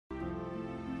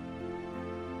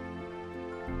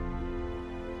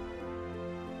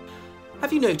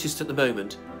Have you noticed at the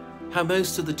moment how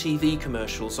most of the TV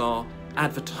commercials are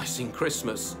advertising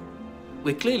Christmas?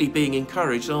 We're clearly being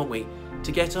encouraged, aren't we,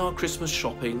 to get our Christmas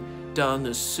shopping done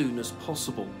as soon as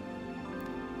possible.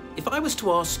 If I was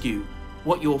to ask you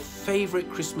what your favourite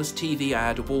Christmas TV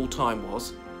ad of all time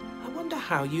was, I wonder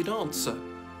how you'd answer.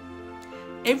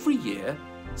 Every year,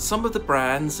 some of the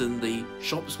brands and the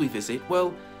shops we visit,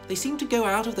 well, they seem to go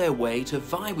out of their way to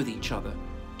vie with each other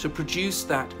to produce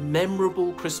that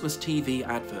memorable Christmas TV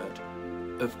advert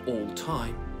of all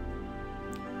time.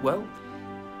 Well,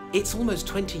 it's almost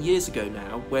 20 years ago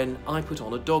now when I put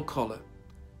on a dog collar.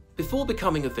 Before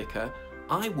becoming a vicar,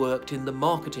 I worked in the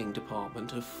marketing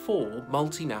department of 4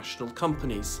 multinational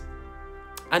companies.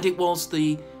 And it was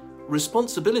the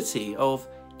responsibility of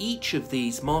each of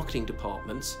these marketing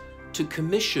departments to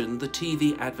commission the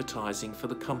TV advertising for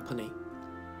the company.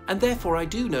 And therefore I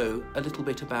do know a little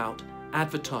bit about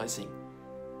advertising.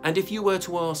 And if you were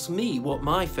to ask me what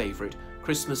my favourite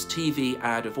Christmas TV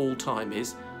ad of all time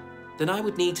is, then I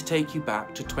would need to take you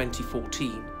back to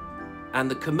 2014 and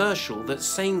the commercial that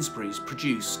Sainsbury's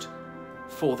produced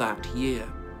for that year.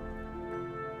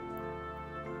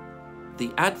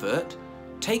 The advert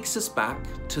takes us back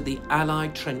to the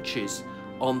Allied trenches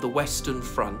on the Western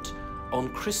Front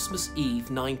on Christmas Eve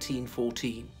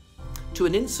 1914, to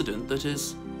an incident that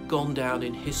has gone down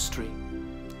in history.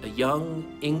 A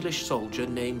young English soldier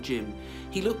named Jim,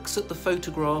 he looks at the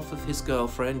photograph of his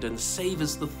girlfriend and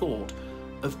savours the thought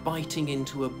of biting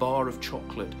into a bar of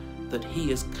chocolate that he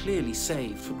has clearly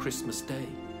saved for Christmas Day.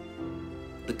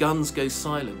 The guns go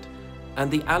silent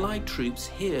and the Allied troops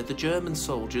hear the German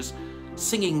soldiers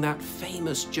singing that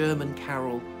famous German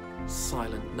carol,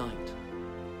 Silent Night.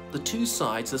 The two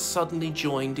sides are suddenly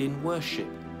joined in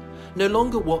worship, no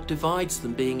longer what divides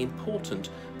them being important,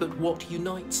 but what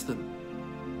unites them.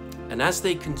 And as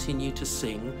they continue to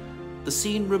sing, the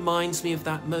scene reminds me of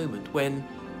that moment when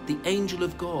the angel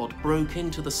of God broke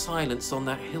into the silence on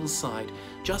that hillside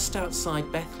just outside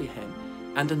Bethlehem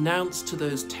and announced to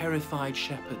those terrified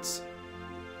shepherds,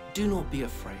 "Do not be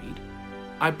afraid.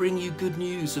 I bring you good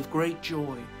news of great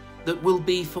joy that will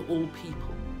be for all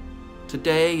people.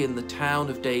 Today in the town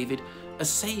of David, a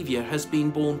Saviour has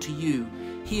been born to you.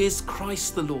 He is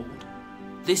Christ the Lord.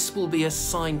 This will be a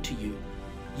sign to you.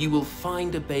 You will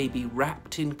find a baby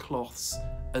wrapped in cloths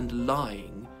and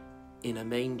lying in a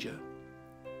manger."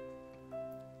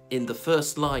 In the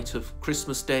first light of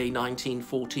Christmas Day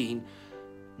 1914,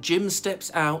 Jim steps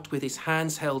out with his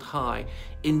hands held high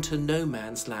into no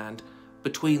man's land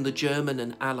between the German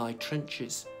and Allied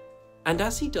trenches. And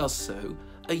as he does so,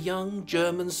 a young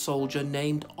German soldier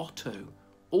named Otto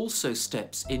also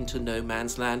steps into no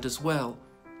man's land as well.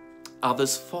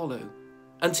 Others follow,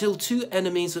 until 2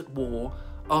 enemies at war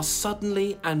are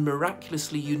suddenly and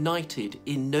miraculously united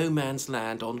in no man's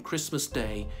land on Christmas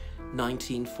Day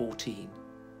 1914.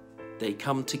 They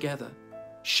come together,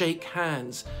 shake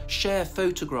hands, share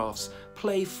photographs,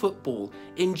 play football,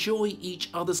 enjoy each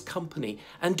other's company,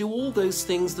 and do all those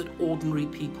things that ordinary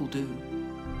people do.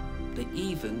 They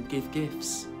even give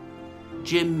gifts.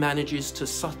 Jim manages to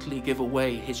subtly give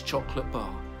away his chocolate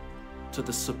bar to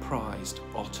the surprised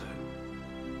Otto.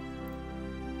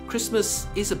 Christmas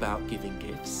is about giving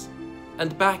gifts,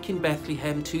 and back in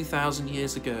Bethlehem 2,000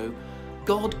 years ago,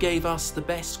 God gave us the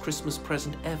best Christmas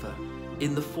present ever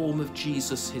in the form of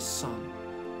Jesus, his son.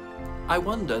 I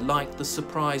wonder, like the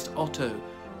surprised Otto,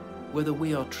 whether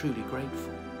we are truly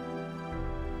grateful.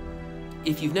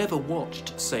 If you've never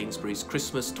watched Sainsbury's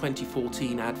Christmas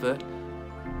 2014 advert,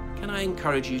 can I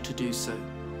encourage you to do so?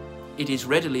 It is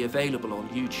readily available on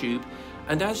YouTube,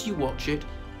 and as you watch it,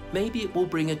 maybe it will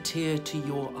bring a tear to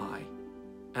your eye,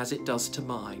 as it does to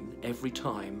mine every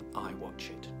time I watch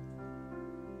it.